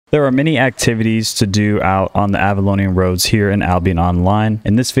There are many activities to do out on the Avalonian Roads here in Albion Online.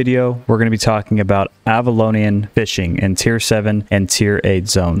 In this video, we're going to be talking about Avalonian fishing in Tier 7 and Tier 8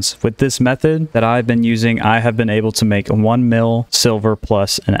 zones. With this method that I've been using, I have been able to make 1 mil silver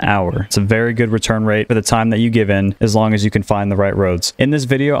plus an hour. It's a very good return rate for the time that you give in, as long as you can find the right roads. In this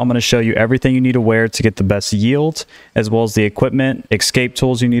video, I'm going to show you everything you need to wear to get the best yield, as well as the equipment, escape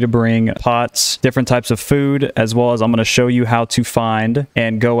tools you need to bring, pots, different types of food, as well as I'm going to show you how to find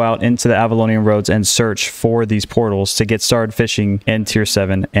and go out into the Avalonian Roads and search for these portals to get started fishing in Tier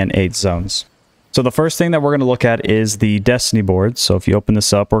 7 and 8 zones. So the first thing that we're going to look at is the Destiny board. So if you open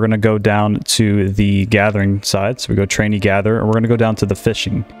this up, we're going to go down to the gathering side. So we go trainee gather, and we're going to go down to the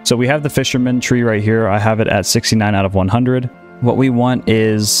fishing. So we have the fisherman tree right here. I have it at 69 out of 100. What we want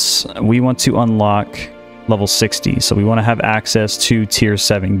is we want to unlock level 60. So we want to have access to Tier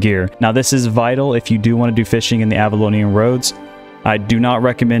 7 gear. Now this is vital if you do want to do fishing in the Avalonian Roads. I do not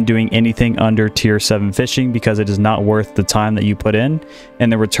recommend doing anything under Tier 7 fishing because it is not worth the time that you put in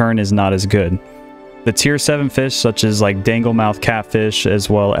and the return is not as good. The Tier 7 fish, such as like danglemouth catfish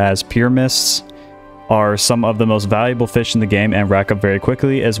as well as pure mists, are some of the most valuable fish in the game and rack up very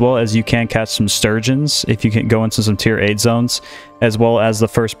quickly, as well as you can catch some sturgeons if you can go into some Tier 8 zones, as well as the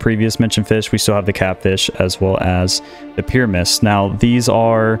first previous mentioned fish. We still have the catfish as well as the pure mists. Now these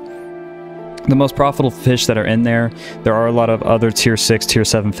are the most profitable fish that are in there. There are a lot of other Tier 6, Tier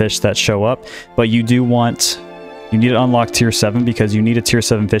 7 fish that show up, but you need to unlock Tier 7 because you need a Tier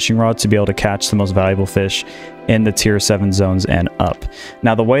 7 fishing rod to be able to catch the most valuable fish in the Tier 7 zones and up.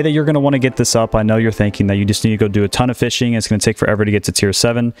 Now, the way that you're going to want to get this up, I know you're thinking that you just need to go do a ton of fishing. It's going to take forever to get to Tier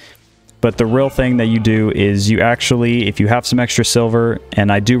 7. But the real thing that you do is you actually, if you have some extra silver,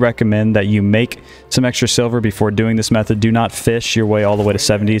 and I do recommend that you make some extra silver before doing this method, do not fish your way all the way to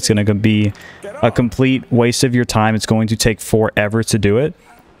 70. It's going to be a complete waste of your time. It's going to take forever to do it.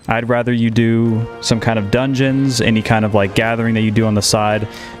 I'd rather you do some kind of dungeons, any kind of like gathering that you do on the side,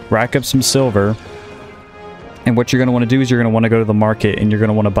 rack up some silver. And what you're going to want to do is you're going to want to go to the market and you're going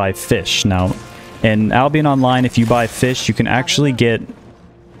to want to buy fish. Now, in Albion Online, if you buy fish, you can actually get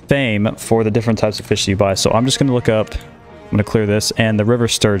fame for the different types of fish that you buy. So I'm just going to look up, I'm going to clear this, and the river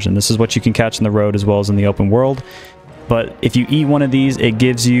sturgeon. This is what you can catch in the road as well as in the open world. But if you eat one of these, it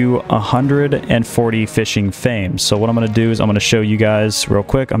gives you 140 fishing fame. So what I'm going to do is I'm going to show you guys real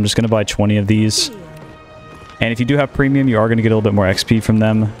quick. I'm just going to buy 20 of these. And if you do have premium, you are going to get a little bit more XP from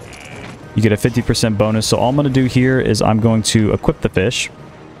them. You get a 50% bonus. So all I'm going to do here is I'm going to equip the fish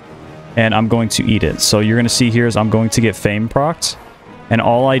and I'm going to eat it. So you're going to see here is I'm going to get fame procs. And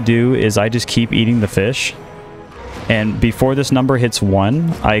all I do is I just keep eating the fish. And before this number hits 1,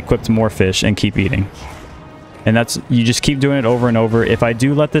 I equipped more fish and keep eating. And that's, you just keep doing it over and over. If I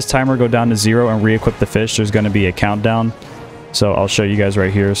do let this timer go down to 0 and re-equip the fish, there's going to be a countdown. So I'll show you guys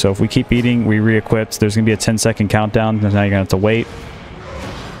right here. So if we keep eating, we re-equip, there's going to be a 10-second countdown. Now you're going to have to wait.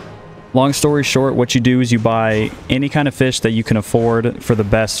 Long story short, what you do is you buy any kind of fish that you can afford for the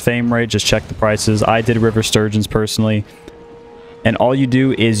best fame rate. Just check the prices. I did river sturgeons personally. And all you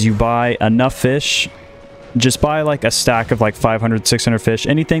do is you buy enough fish. Just buy like a stack of like 500, 600 fish.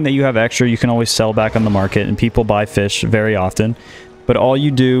 Anything that you have extra, you can always sell back on the market, and people buy fish very often. But all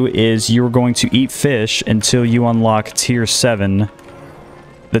you do is you're going to eat fish until you unlock Tier 7,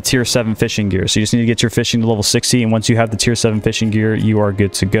 the Tier 7 fishing gear. So you just need to get your fishing to level 60, and once you have the Tier 7 fishing gear, you are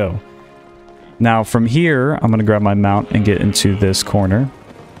good to go. Now from here, I'm going to grab my mount and get into this corner.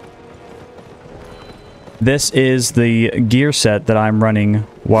 This is the gear set that I'm running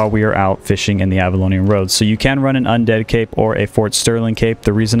while we are out fishing in the Avalonian Roads. So you can run an Undead Cape or a Fort Sterling Cape.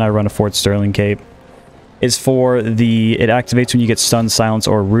 The reason I run a Fort Sterling Cape is for it activates when you get stunned, silenced,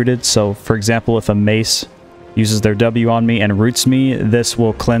 or rooted. So for example, if a mace uses their W on me and roots me, this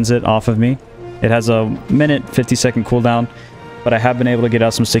will cleanse it off of me. It has a minute, 50-second cooldown, but I have been able to get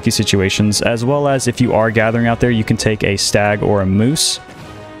out some sticky situations, as well as if you are gathering out there, you can take a stag or a moose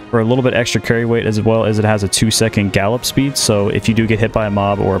for a little bit extra carry weight, as well as it has a 2-second gallop speed. So if you do get hit by a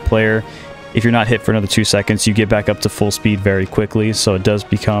mob or a player, if you're not hit for another 2 seconds, you get back up to full speed very quickly. So it does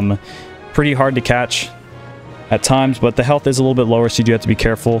become pretty hard to catch at times, but the health is a little bit lower, so you do have to be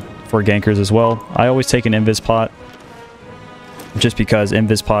careful for gankers as well. I always take an invis pot, just because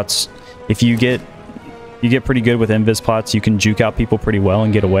invis pots, if you get pretty good with invis pots, you can juke out people pretty well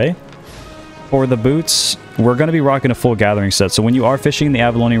and get away. For the boots, we're going to be rocking a full gathering set. So when you are fishing in the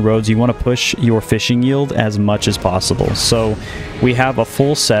Avalonian Roads, you want to push your fishing yield as much as possible. So we have a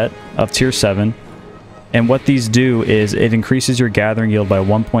full set of Tier 7. And what these do is it increases your gathering yield by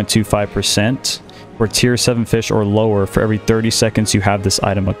 1.25%, for tier 7 fish or lower for every 30 seconds you have this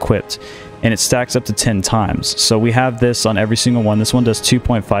item equipped. And it stacks up to 10 times. So we have this on every single one. This one does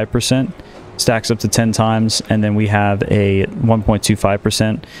 2.5%, stacks up to 10 times. And then we have a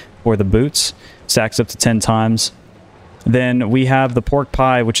 1.25% for the boots, stacks up to 10 times. Then we have the pork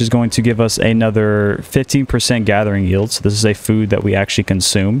pie, which is going to give us another 15% gathering yield. So this is a food that we actually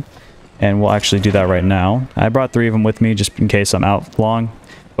consume. And we'll actually do that right now. I brought 3 of them with me just in case I'm out long.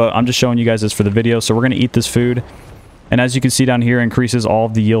 But I'm just showing you guys this for the video. So we're going to eat this food. And as you can see down here, increases all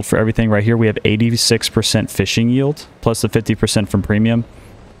of the yield for everything right here. We have 86% fishing yield, plus the 50% from premium.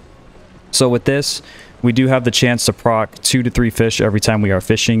 So with this, we do have the chance to proc 2 to 3 fish every time we are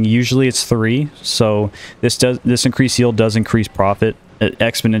fishing. Usually it's 3. So this increased yield does increase profit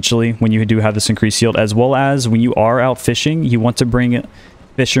exponentially when you do have this increased yield, as well as when you are out fishing, you want to bring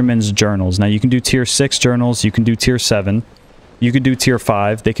fisherman's journals. Now you can do tier 6 journals, you can do tier 7. You could do tier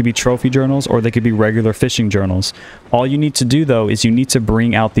 5. They could be trophy journals or they could be regular fishing journals. All you need to do though is you need to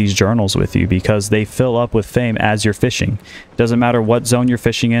bring out these journals with you because they fill up with fame as you're fishing. Doesn't matter what zone you're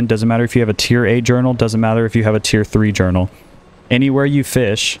fishing in. Doesn't matter if you have a tier 8 journal. Doesn't matter if you have a tier 3 journal. Anywhere you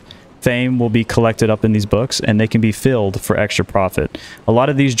fish, fame will be collected up in these books and they can be filled for extra profit. A lot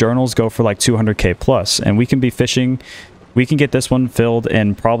of these journals go for like 200k plus, and we can be fishing. We can get this one filled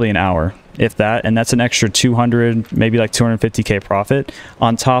in probably an hour, if that, and that's an extra 200, maybe like 250k profit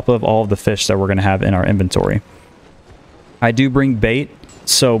on top of all of the fish that we're going to have in our inventory. I do bring bait,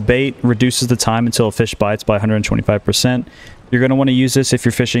 so bait reduces the time until a fish bites by 125%. You're going to want to use this if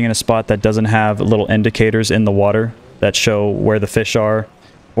you're fishing in a spot that doesn't have little indicators in the water that show where the fish are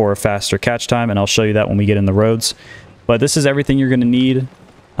for a faster catch time, and I'll show you that when we get in the roads. But this is everything you're going to need.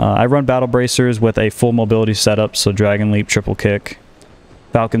 I run battle bracers with a full mobility setup, so dragon leap, triple kick,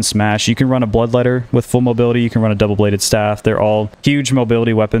 falcon smash. You can run a bloodletter with full mobility. You can run a double-bladed staff. They're all huge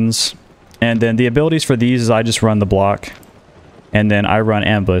mobility weapons. And then the abilities for these is I just run the block, and then I run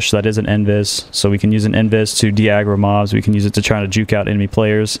ambush. That is an invis, so we can use an invis to de-aggro mobs. We can use it to try to juke out enemy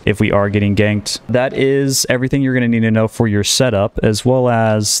players if we are getting ganked. That is everything you're going to need to know for your setup, as well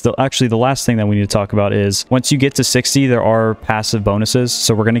as actually the last thing that we need to talk about is once you get to 60, there are passive bonuses.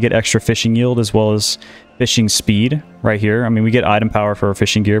 So we're going to get extra fishing yield as well as fishing speed right here. I mean, we get item power for our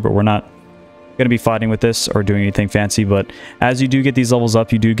fishing gear, but we're not going to be fighting with this or doing anything fancy. But as you do get these levels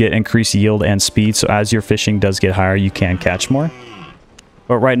up, you do get increased yield and speed. So as your fishing does get higher, you can catch more.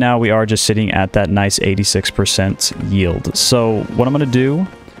 But right now we are just sitting at that nice 86% yield. So what I'm going to do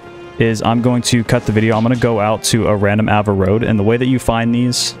is I'm going to cut the video. I'm going to go out to a random Avalonian Road, and the way that you find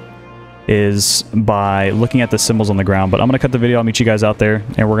these is by looking at the symbols on the ground. But I'm going to cut the video. I'll meet you guys out there,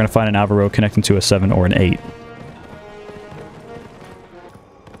 and we're going to find an Avalonian Road connecting to a 7 or an 8.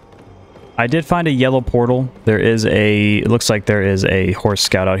 I did find a yellow portal. It looks like there is a horse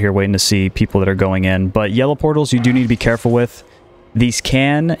scout out here waiting to see people that are going in. But yellow portals you do need to be careful with. These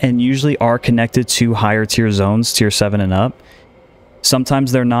can and usually are connected to higher tier zones, tier 7 and up.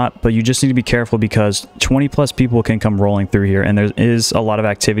 Sometimes they're not, but you just need to be careful because 20 plus people can come rolling through here, and there is a lot of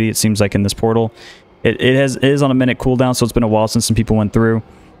activity, it seems like, in this portal. It is on a minute cooldown, so it's been a while since some people went through.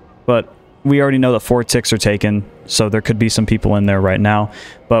 But we already know that 4 ticks are taken, so there could be some people in there right now.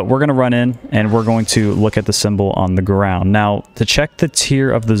 But we're going to run in, and we're going to look at the symbol on the ground. Now, to check the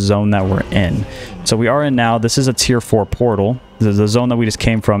tier of the zone that we're in. So we are in now. This is a tier 4 portal. The zone that we just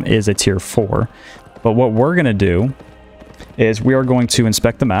came from is a tier 4. But what we're going to do is we are going to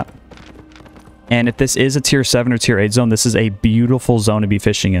inspect the map. And if this is a tier 7 or tier 8 zone, this is a beautiful zone to be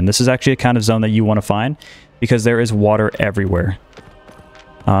fishing in. This is actually a kind of zone that you want to find because there is water everywhere.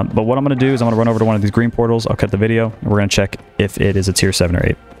 But what I'm going to do is I'm going to run over to one of these green portals. I'll cut the video, and we're going to check if it is a tier 7 or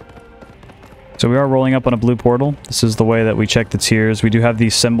 8. So we are rolling up on a blue portal. This is the way that we check the tiers. We do have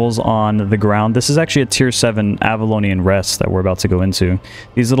these symbols on the ground. This is actually a tier 7 Avalonian rest that we're about to go into.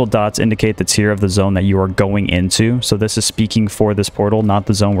 These little dots indicate the tier of the zone that you are going into. So this is speaking for this portal, not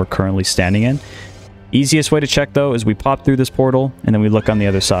the zone we're currently standing in. Easiest way to check, though, is we pop through this portal, and then we look on the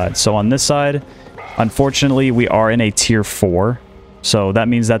other side. So on this side, unfortunately, we are in a tier 4. So that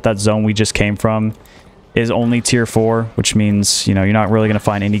means that that zone we just came from is only tier 4, which means, you know, you're not really going to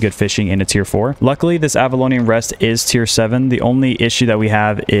find any good fishing in a tier 4. Luckily, this Avalonian Rest is tier 7. The only issue that we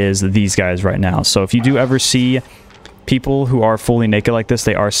have is these guys right now. So if you do ever see people who are fully naked like this,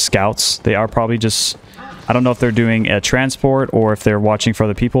 they are scouts. They are probably just, I don't know if they're doing a transport or if they're watching for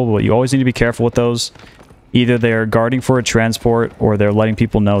other people, but you always need to be careful with those. Either they're guarding for a transport or they're letting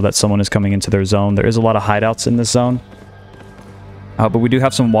people know that someone is coming into their zone. There is a lot of hideouts in this zone. But we do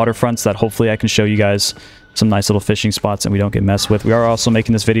have some waterfronts that hopefully I can show you guys some nice little fishing spots and we don't get messed with. We are also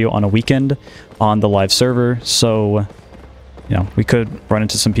making this video on a weekend on the live server. So you know, we could run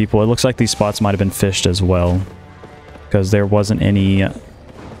into some people. It looks like these spots might have been fished as well, because there wasn't any...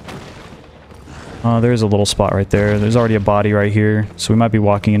 there's a little spot right there. There's already a body right here, so we might be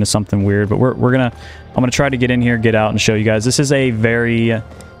walking into something weird, but I'm gonna try to get in here, get out, and show you guys. This is a very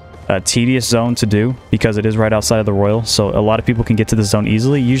tedious zone to do because it is right outside of the Royal, so a lot of people can get to the zone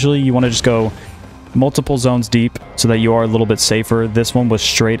easily. Usually you want to just go multiple zones deep so that you are a little bit safer. This one was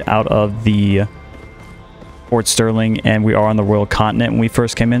straight out of the Port Sterling, and we are on the Royal Continent when we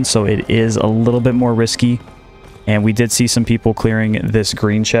first came in, so it is a little bit more risky. And we did see some people clearing this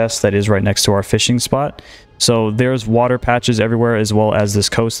green chest that is right next to our fishing spot. So there's water patches everywhere, as well as this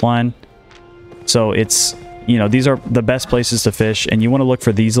coastline. So it's, you know, these are the best places to fish, and you want to look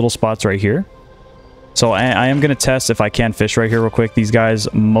for these little spots right here. So I am going to test if I can fish right here real quick. These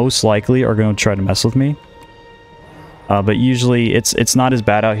guys most likely are going to try to mess with me. But usually it's not as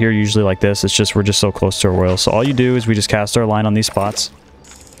bad out here usually like this. It's just we're just so close to a Royal. So all you do is we just cast our line on these spots.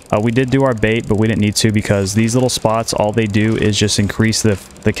 We did do our bait, but we didn't need to because these little spots, all they do is just increase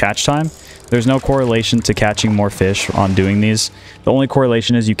the catch time. There's no correlation to catching more fish on doing these. The only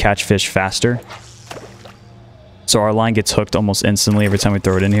correlation is you catch fish faster. So our line gets hooked almost instantly every time we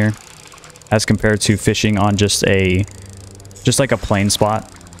throw it in here, as compared to fishing on just like a plain spot.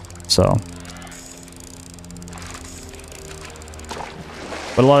 So,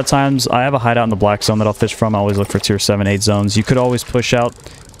 but a lot of times I have a hideout in the black zone that I'll fish from. I always look for tier 7, 8 zones. You could always push out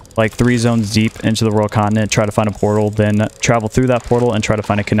like 3 zones deep into the Royal Continent, try to find a portal, then travel through that portal and try to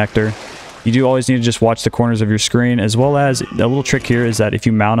find a connector. You do always need to just watch the corners of your screen, as well as a little trick here is that if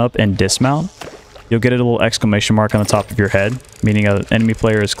you mount up and dismount, you'll get a little exclamation mark on the top of your head, meaning an enemy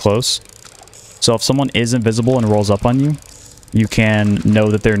player is close. So if someone is invisible and rolls up on you, you can know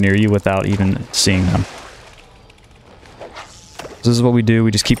that they're near you without even seeing them. So this is what we do.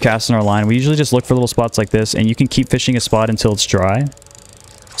 We just keep casting our line. We usually just look for little spots like this, and you can keep fishing a spot until it's dry.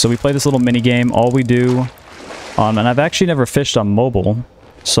 So we play this little mini game. All we do, and I've actually never fished on mobile,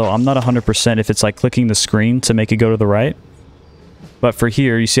 so I'm not 100% if it's like clicking the screen to make it go to the right. But for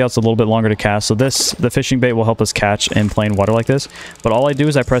here, you see how it's a little bit longer to cast. So the fishing bait will help us catch in plain water like this. But all I do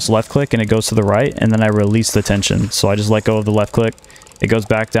is I press left click and it goes to the right, and then I release the tension. So I just let go of the left click. It goes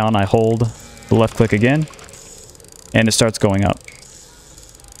back down. I hold the left click again, and it starts going up.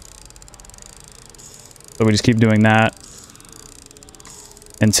 So we just keep doing that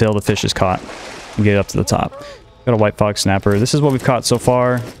until the fish is caught and get it up to the top. Got a white fox snapper. This is what we've caught so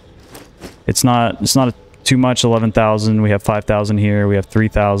far. It's not too much. 11,000. We have 5,000 here. We have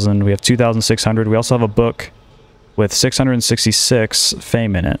 3,000. We have 2,600. We also have a book with 666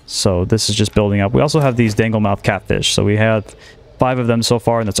 fame in it. So this is just building up. We also have these dangle-mouth catfish. So we have 5 of them so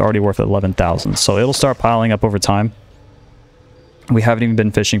far, and that's already worth 11,000. So it'll start piling up over time. We haven't even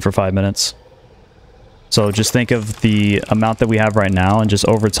been fishing for 5 minutes. So just think of the amount that we have right now, and just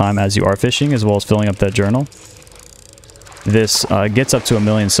over time as you are fishing, as well as filling up that journal. This gets up to 1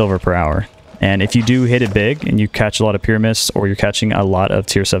 million silver per hour. And if you do hit it big and you catch a lot of pyramids, or you're catching a lot of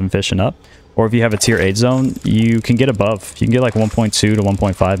tier 7 fish and up, or if you have a tier 8 zone, you can get above. You can get like 1.2 to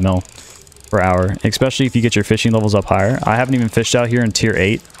 1.5 mil per hour, especially if you get your fishing levels up higher. I haven't even fished out here in tier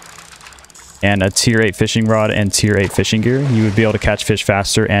 8. And a tier 8 fishing rod and tier 8 fishing gear, you would be able to catch fish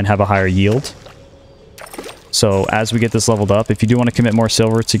faster and have a higher yield. So as we get this leveled up, if you do want to commit more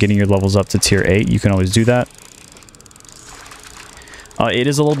silver to getting your levels up to tier 8, you can always do that. It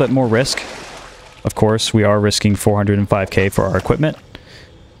is a little bit more risk. Of course, we are risking 405k for our equipment.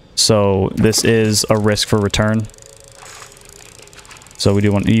 So this is a risk for return. So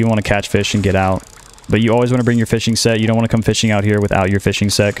you want to catch fish and get out. But you always want to bring your fishing set. You don't want to come fishing out here without your fishing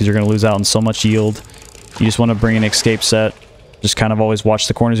set, because you're going to lose out on so much yield. You just want to bring an escape set. Just kind of always watch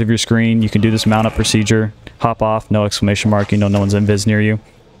the corners of your screen. You can do this mount up procedure. Hop off, no exclamation mark. You know no one's invis near you.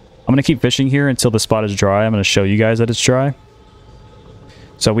 I'm going to keep fishing here until the spot is dry. I'm going to show you guys that it's dry.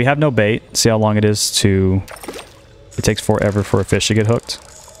 So we have no bait. See how long it is to... It takes forever for a fish to get hooked.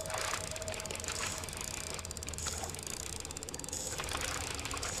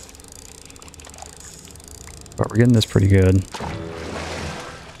 But we're getting this pretty good.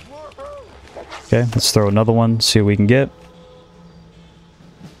 Okay, let's throw another one, see what we can get.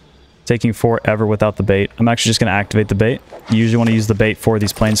 Taking forever without the bait. I'm actually just going to activate the bait. You usually want to use the bait for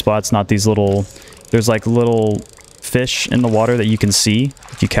these plain spots, not these little... There's like little fish in the water that you can see.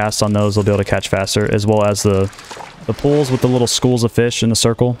 If you cast on those, they'll be able to catch faster, as well as the pools with the little schools of fish in the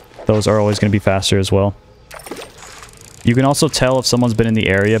circle. Those are always going to be faster as well. You can also tell if someone's been in the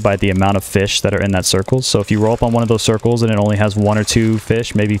area by the amount of fish that are in that circle. So if you roll up on one of those circles and it only has 1 or 2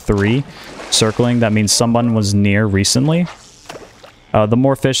 fish, maybe 3 circling, that means someone was near recently. The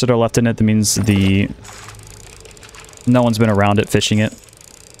more fish that are left in it, that means the No one's been around it fishing it.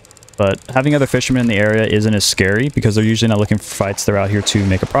 But having other fishermen in the area isn't as scary because they're usually not looking for fights. They're out here to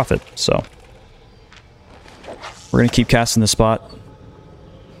make a profit. So we're going to keep casting this spot.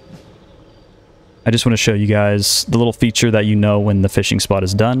 I just want to show you guys the little feature that you know when the fishing spot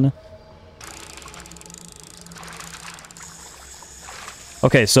is done.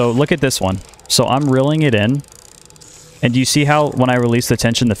 Okay, so look at this one. So I'm reeling it in. And do you see how when I release the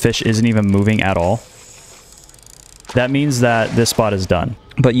tension, the fish isn't even moving at all? That means that this spot is done.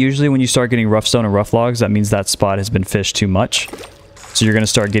 But usually when you start getting rough stone and rough logs, that means that spot has been fished too much. So you're going to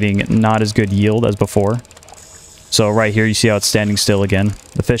start getting not as good yield as before. So right here, you see how it's standing still again.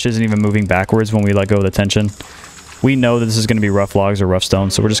 The fish isn't even moving backwards when we let go of the tension. We know that this is going to be rough logs or rough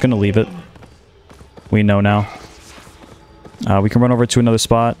stone, so we're just going to leave it. We know now. We can run over to another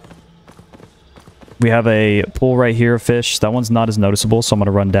spot. We have a pool right here of fish. That one's not as noticeable, so I'm going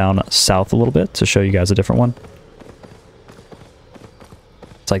to run down south a little bit to show you guys a different one.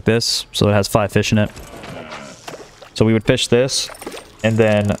 It's like this, so it has 5 fish in it. So we would fish this, and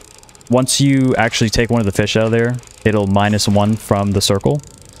then once you actually take one of the fish out of there, it'll -1 from the circle.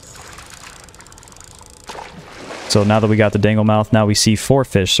 So now that we got the dangle mouth, now we see 4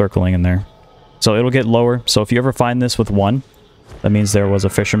 fish circling in there. So it'll get lower. So if you ever find this with 1, that means there was a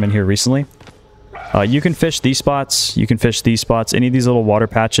fisherman here recently. You can fish these spots. You can fish these spots. Any of these little water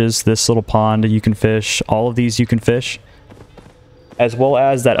patches, this little pond, you can fish. All of these you can fish. As well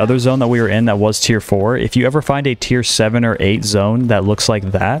as that other zone that we were in that was tier 4. If you ever find a tier 7 or 8 zone that looks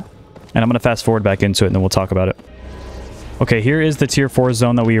like that, and I'm going to fast forward back into it and then we'll talk about it. Okay, here is the tier 4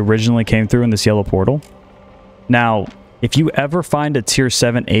 zone that we originally came through in this yellow portal. Now, if you ever find a tier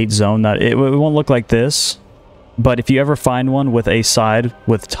 7, 8 zone, that it won't look like this, but if you ever find one with a side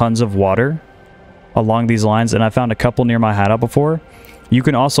with tons of water along these lines, and I found a couple near my hideout before, you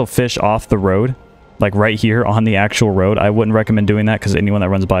can also fish off the road, like right here on the actual road. I wouldn't recommend doing that because anyone that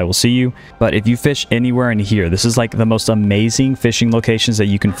runs by will see you. But if you fish anywhere in here, this is like the most amazing fishing locations that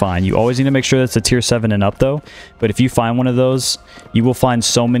you can find. You always need to make sure that's a tier 7 and up though. But if you find one of those, you will find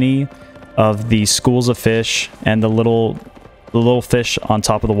so many of the schools of fish and the little fish on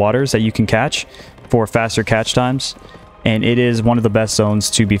top of the waters that you can catch for faster catch times. And it is one of the best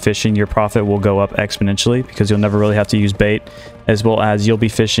zones to be fishing. Your profit will go up exponentially because you'll never really have to use bait, as well as you'll be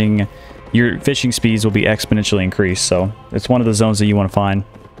fishing. Your fishing speeds will be exponentially increased. So it's one of the zones that you want to find.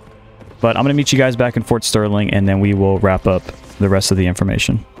 But I'm going to meet you guys back in Fort Sterling, and then we will wrap up the rest of the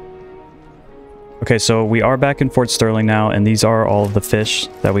information. Okay, so we are back in Fort Sterling now, and these are all of the fish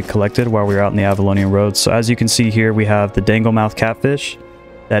that we collected while we were out in the Avalonian Roads. So as you can see here, we have the danglemouth catfish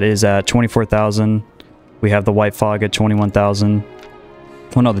that is at 24,000. We have the white fog at 21,000.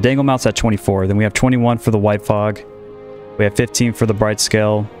 Well, no, the danglemouth's at 24. Then we have 21 for the white fog. We have 15 for the bright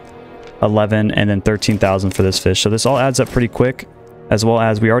scale, 11, and then 13,000 for this fish. So this all adds up pretty quick, as well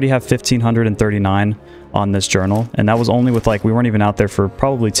as we already have 1,539 on this journal. And that was only with we weren't even out there for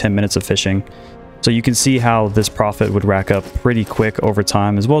probably 10 minutes of fishing. So you can see how this profit would rack up pretty quick over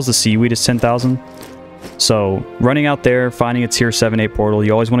time, as well as the seaweed is 10,000. So running out there, finding a tier 7, 8 portal,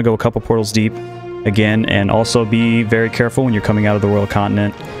 you always want to go a couple portals deep again, and also be very careful when you're coming out of the world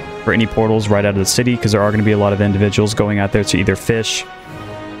continent for any portals right out of the city, because there are going to be a lot of individuals going out there to either fish,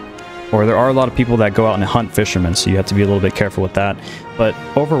 or there are a lot of people that go out and hunt fishermen, so you have to be a little bit careful with that. But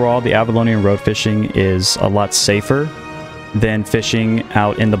overall, the Avalonian Road fishing is a lot safer than fishing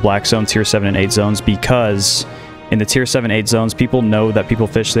out in the black zone, tier 7 and 8 zones, because in the tier 7, 8 zones, people know that people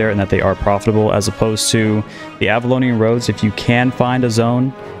fish there and that they are profitable, as opposed to the Avalonian Roads. If you can find a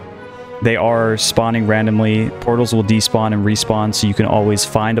zone, they are spawning randomly. Portals will despawn and respawn, so you can always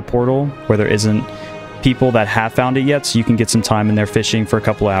find a portal where there isn't people that have found it yet, so you can get some time in there fishing for a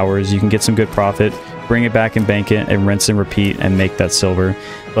couple of hours. You can get some good profit, bring it back and bank it, and rinse and repeat and make that silver.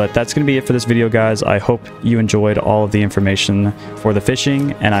 But that's going to be it for this video, guys. I hope you enjoyed all of the information for the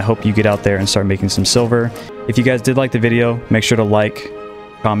fishing, and I hope you get out there and start making some silver. If you guys did like the video, make sure to like,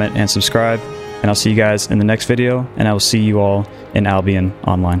 comment, and subscribe, and I'll see you guys in the next video, and I will see you all in Albion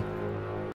online.